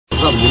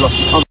haven't you? Lost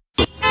your convoy.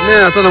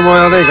 Yeah, I don't know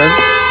why. Oh, there you go.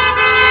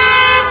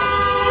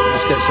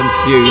 Let's get some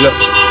view. Look.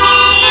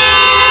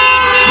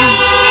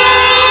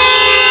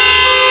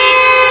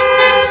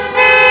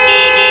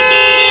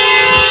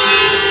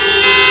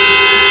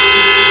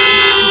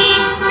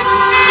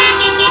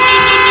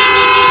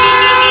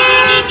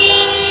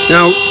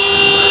 Now,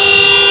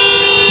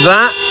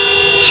 that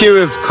queue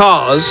of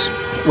cars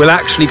will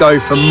actually go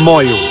for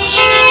miles.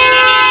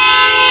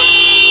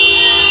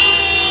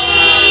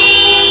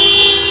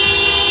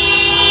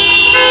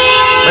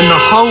 And the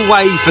whole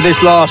way for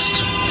this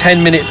last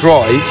 10-minute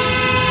drive,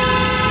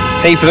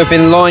 people have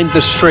been lined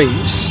the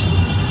streets,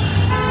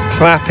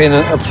 clapping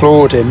and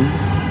applauding,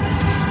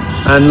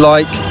 and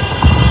like...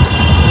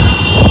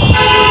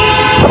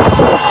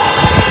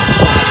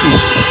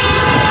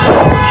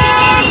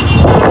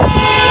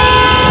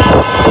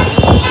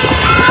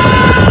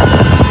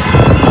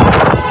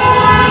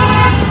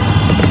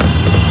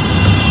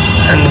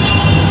 And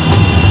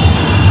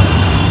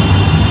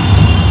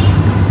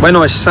when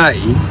I say...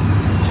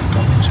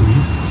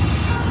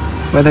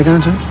 Where are they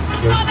going to?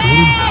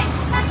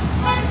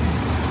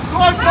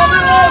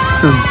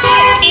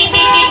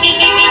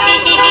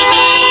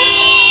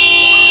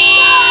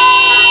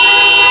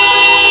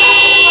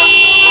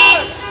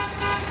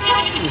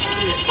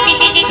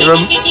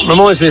 It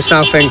reminds me of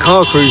Southend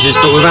car cruises,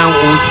 but without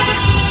all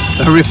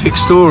the horrific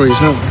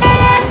stories, no?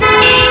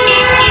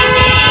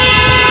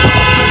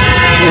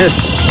 Yes.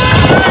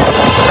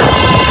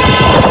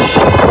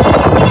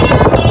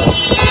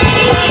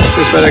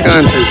 This is where they're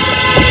going to.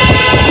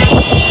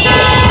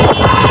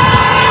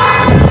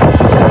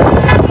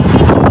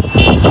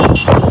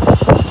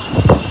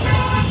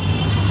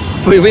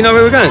 We know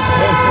where we're going?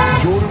 Yeah,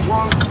 it's Jordan's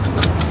one.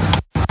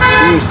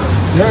 Seriously?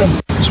 Yeah,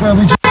 that's where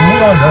we just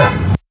went on there.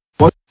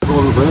 What?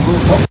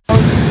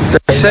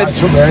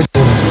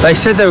 They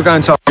said they were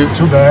going to... It's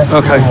up there.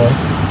 Okay.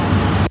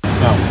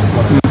 No,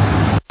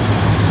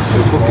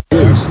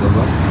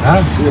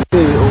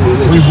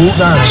 we walked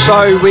down here.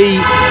 So we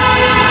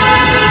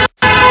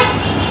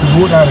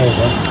walked down here,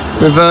 sir.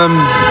 With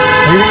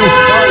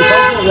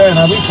there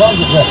now, we can't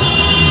get there.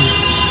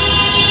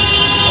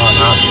 Oh,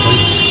 nice.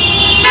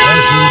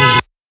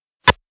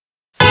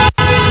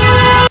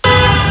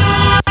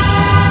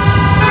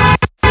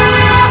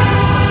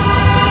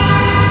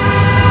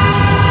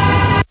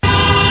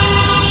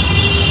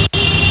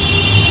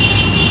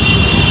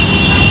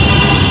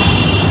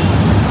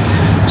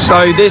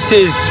 So this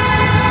is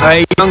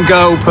a young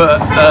girl put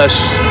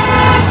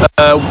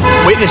a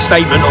witness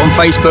statement on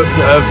Facebook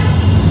of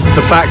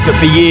the fact that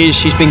for years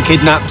she's been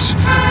kidnapped.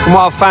 From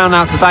what I've found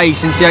out today,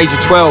 since the age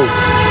of 12,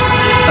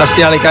 that's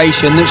the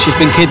allegation, that she's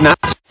been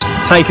kidnapped,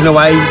 taken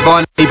away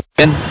violently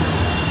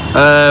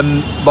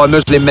by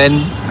Muslim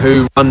men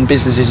who run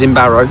businesses in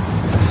Barrow.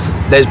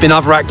 There's been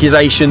other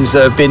accusations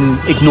that have been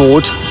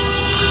ignored.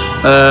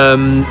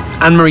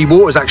 Anne-Marie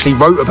Waters actually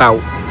wrote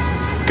about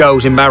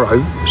girls in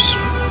Barrow,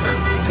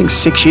 I think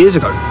 6 years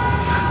ago,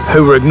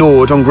 who were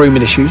ignored on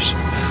grooming issues.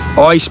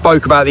 I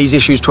spoke about these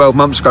issues 12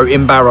 months ago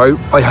in Barrow.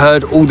 I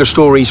heard all the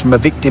stories from a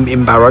victim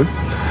in Barrow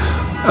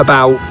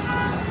about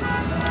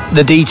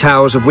the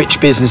details of which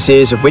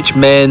businesses, of which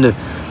men,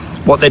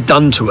 what they'd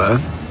done to her,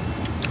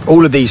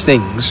 all of these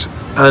things.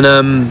 And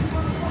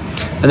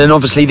then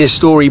obviously this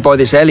story by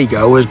this Ellie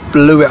girl has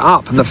blew it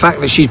up, and the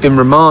fact that she's been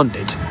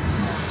remanded.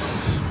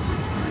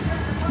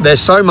 There's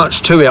so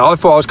much to it. I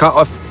thought I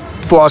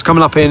was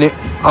coming up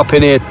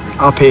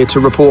here to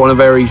report on a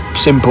very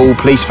simple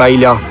police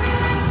failure,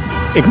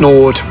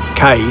 ignored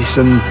case,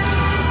 and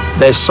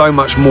there's so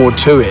much more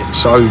to it.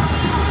 So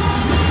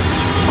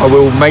I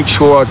will make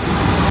sure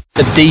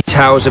the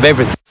details of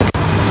everything,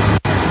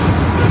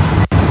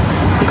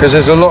 because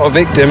there's a lot of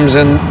victims,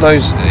 and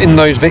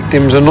those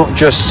victims are not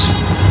just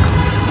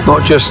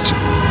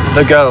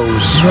the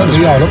girls.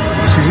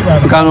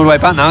 We're going all the way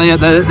back now. Yeah,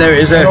 there it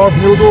is. There.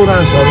 Open your door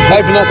down, sir.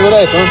 Open that door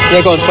there, Tom.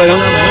 Yeah, go on, slow down.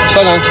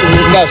 Slow down. You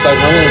can go slow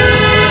down. Yeah.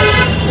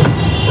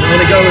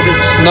 Want to go if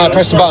it's... No,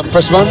 press the button.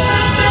 Press the button.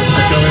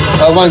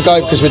 I won't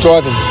go because we're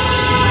driving.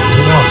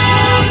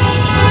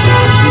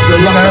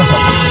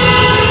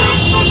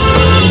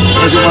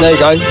 There you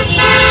go.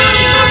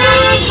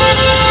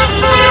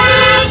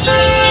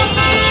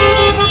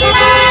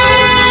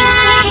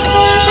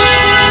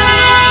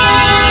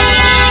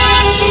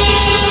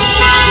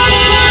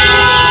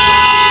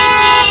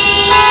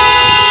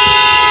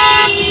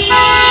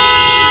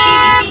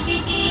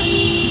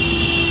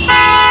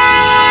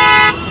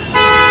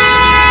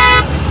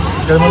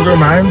 Get them on go,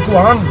 man. Go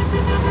on.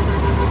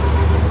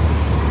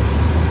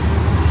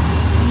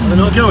 They're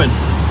not going?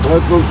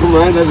 They're come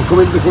round. They're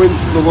coming the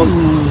one.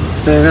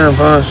 They're going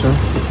past them.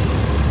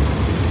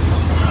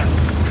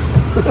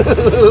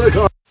 Here they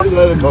come.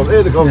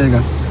 Here they come. There you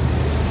go.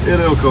 Here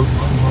they'll come.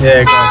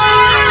 Yeah, go.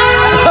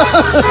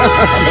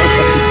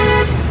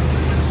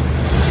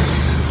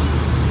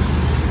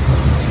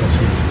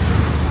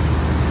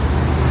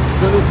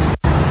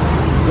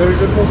 There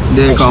is a one.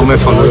 There you go. We're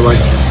following the way.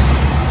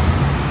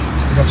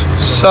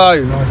 So,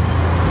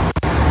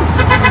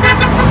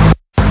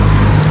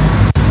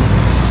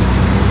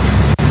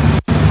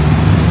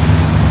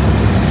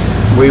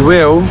 We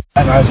will.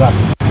 How's that?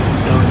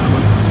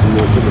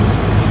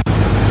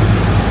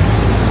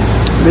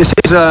 This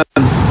is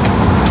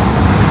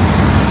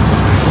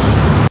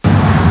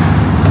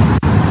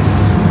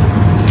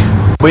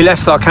we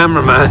left our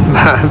cameraman,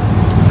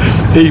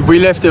 we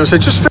left him and said,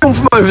 just film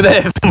from over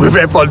there.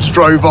 Everyone just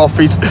drove off.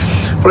 He's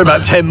probably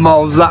about 10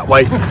 miles that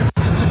way.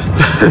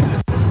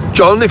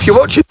 John, if you're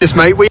watching this,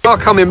 mate, we are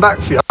coming back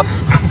for you.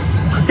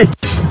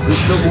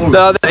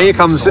 No, here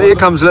comes,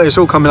 look, it's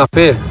all coming up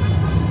here.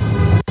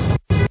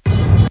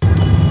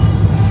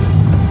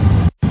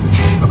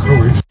 Look at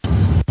all this.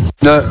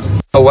 No,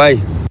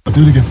 away. I'll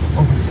do it again.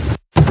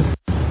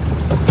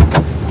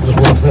 Just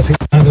once, that's it.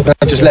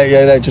 Just let it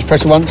go there, just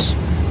press it once,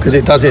 because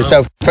it does it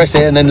itself. Press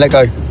it and then let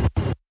go.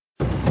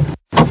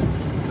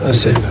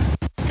 That's it.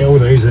 Get all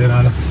these in,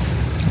 Anna.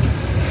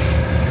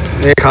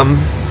 Here come.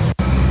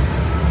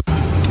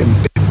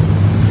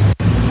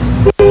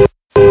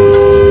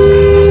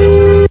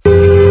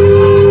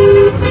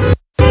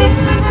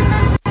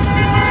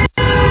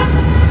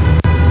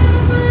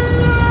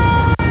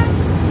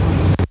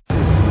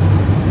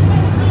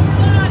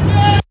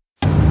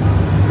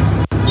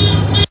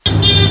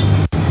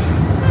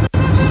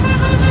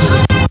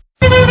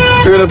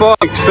 Look at the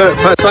bikes. Look,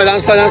 slow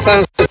down, slow down, slow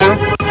down, slow down.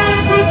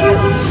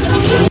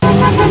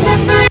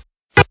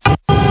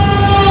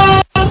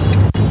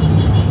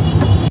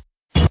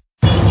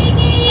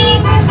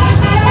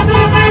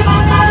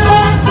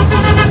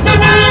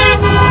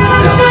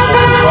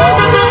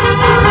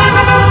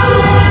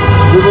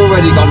 We've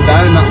already gone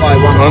down that way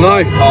once. I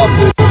know.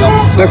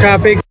 Look how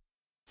big.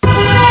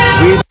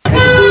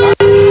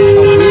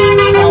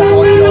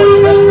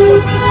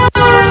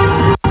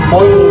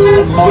 Miles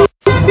and miles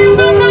and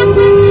miles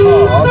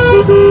of cars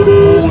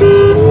all in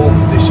support of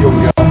this young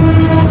girl.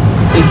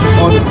 It's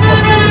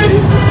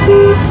unfucking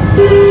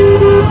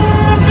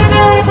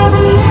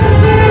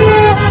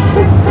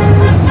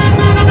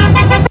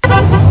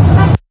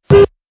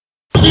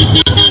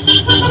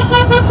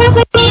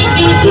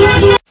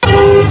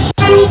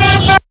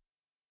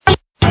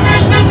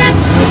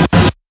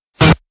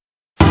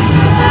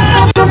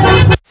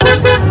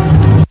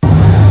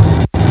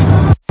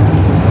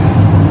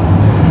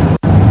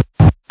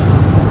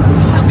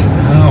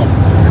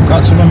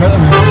Got some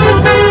momentum here.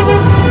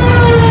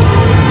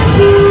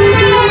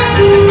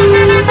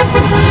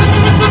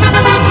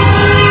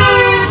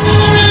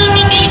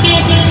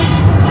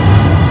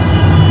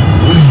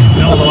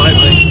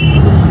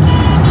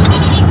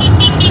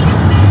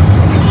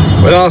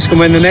 We'll ask them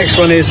when the next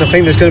one is. I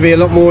think there's going to be a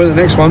lot more in the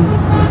next one.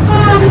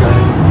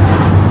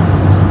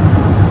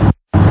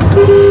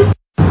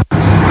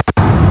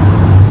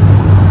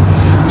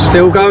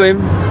 Still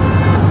going.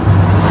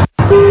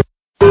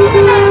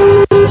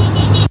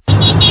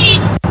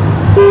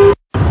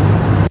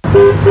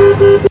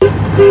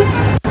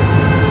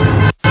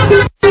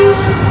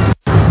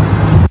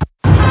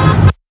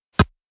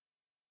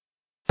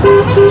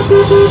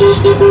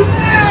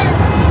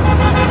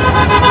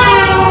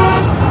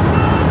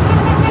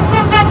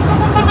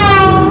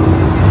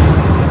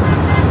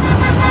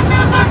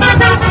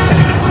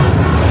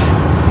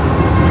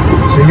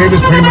 So he gave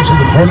us pretty much at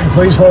the front. If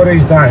we slow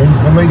these down,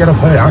 when we get up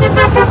here,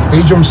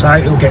 he jumps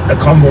out, he'll get the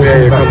convoy.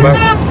 Yeah, come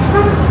back.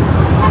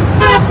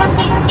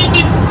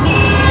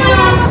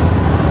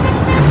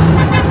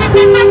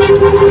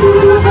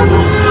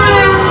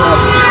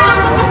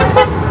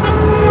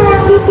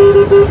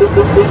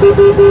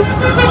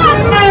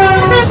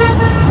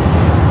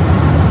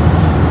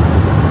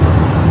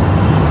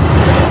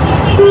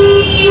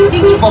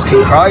 It's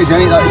fucking crazy,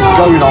 ain't it? That it's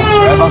going on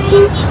forever.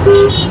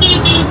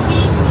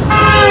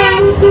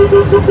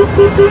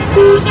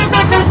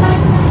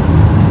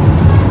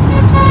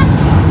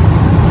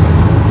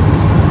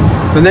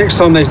 The next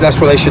time that's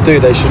what they should do.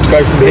 They should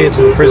go from here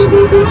to the prison.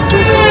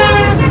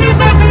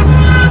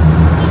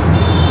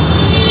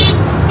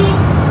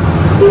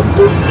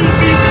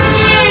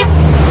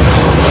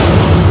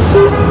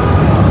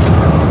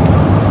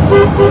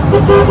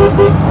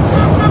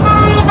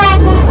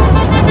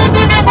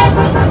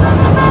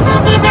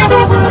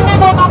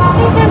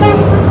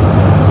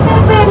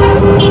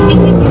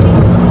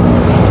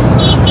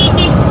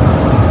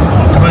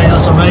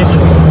 That's amazing.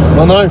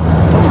 I know.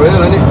 Unreal,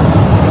 isn't it?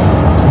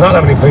 There's not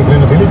that many people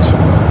in the village.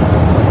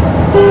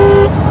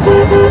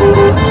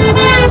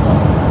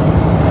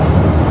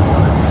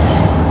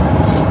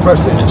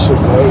 Press it and it should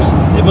close.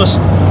 It must.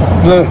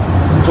 No.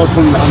 Try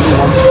pulling the handle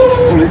once.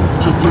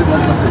 Just pull it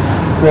once, that's it.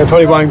 Yeah,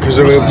 probably won't because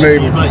it will move.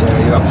 Mate. Yeah,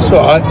 you have to. It's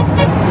alright.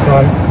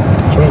 Right,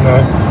 try it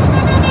now.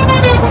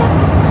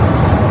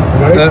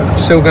 You ready? Look,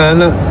 still going,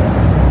 look.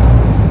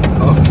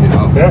 Oh, you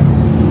know. Yeah?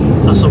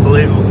 That's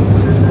unbelievable.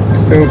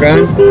 Still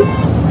going.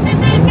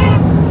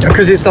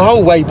 Because it's the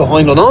whole way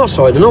behind on our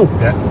side and all.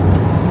 Yeah.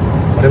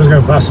 Whatever's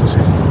going past us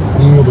is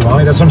all the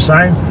way. That's what I'm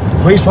saying.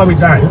 If we slow it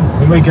down,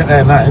 when we get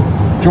there now,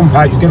 jump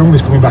out, you get all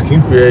this coming back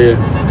in. Yeah.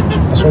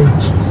 That's why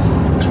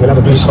we'll have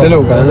a bit of Still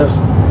all going, look.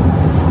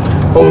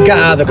 Well, we'll get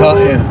out of the car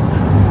here.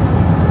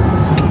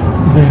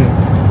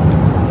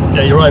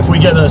 Yeah, you're right. If we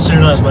get there as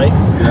soon as, mate.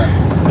 Yeah.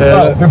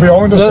 Well, they're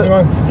behind us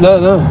anyway.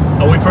 No.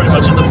 Are we pretty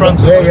much in the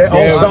front? Yeah, all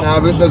Yeah, stop.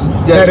 no, but there's,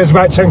 Yeah, there's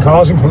about 10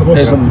 cars in front of us.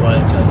 There's some- Right,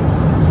 okay.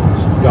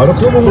 Yeah, look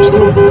at them all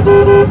still.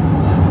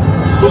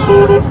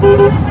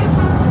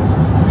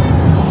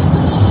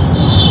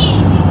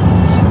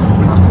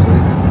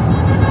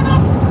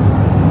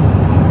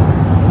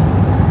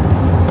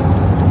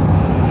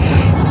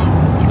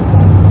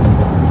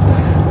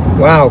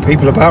 Wow,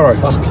 people of Barrow.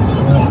 Fucking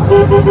hell.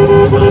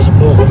 Well, the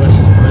support for this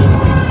is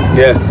amazing.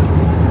 Yeah.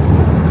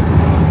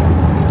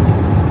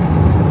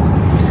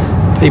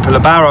 People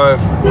of Barrow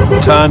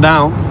have turned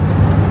out.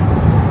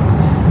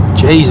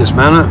 Jesus,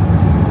 man.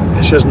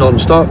 It's just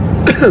non-stop.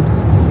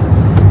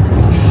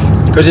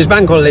 Because it's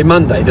Bank Holiday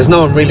Monday. There's no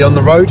one really on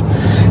the road.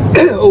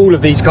 All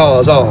of these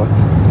cars are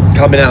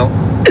coming out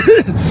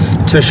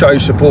to show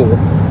support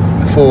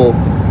for...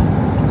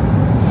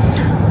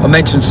 I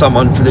mentioned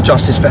someone for the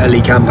Justice for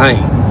Ellie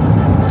campaign.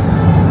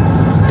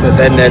 But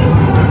then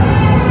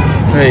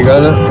there you go,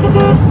 look.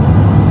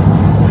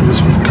 It was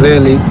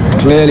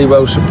clearly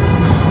well supported.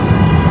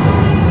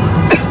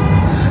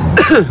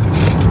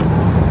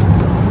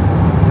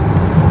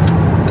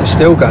 They're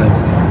still going.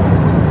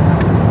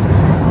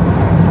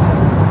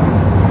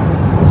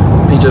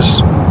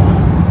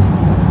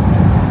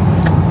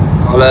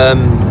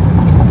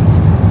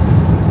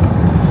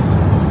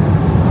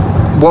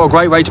 What a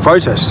great way to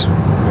protest.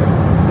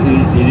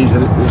 It is,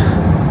 isn't it?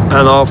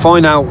 And I'll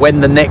find out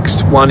when the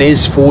next one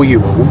is for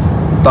you all,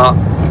 but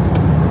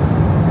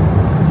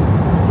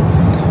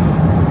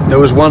there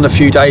was one a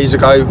few days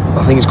ago.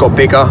 I think it's got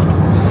bigger.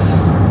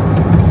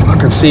 I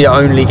can see it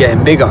only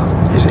getting bigger.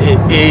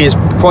 It is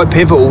quite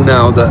pivotal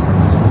now that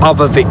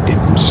other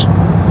victims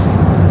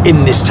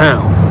in this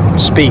town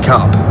speak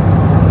up.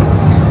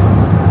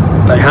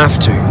 They have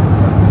to,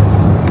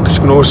 because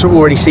you can also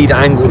already see the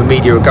angle the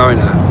media are going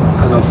at,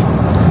 and I've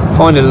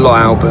finding a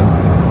lot out, but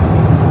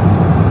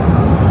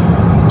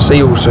see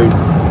you all soon.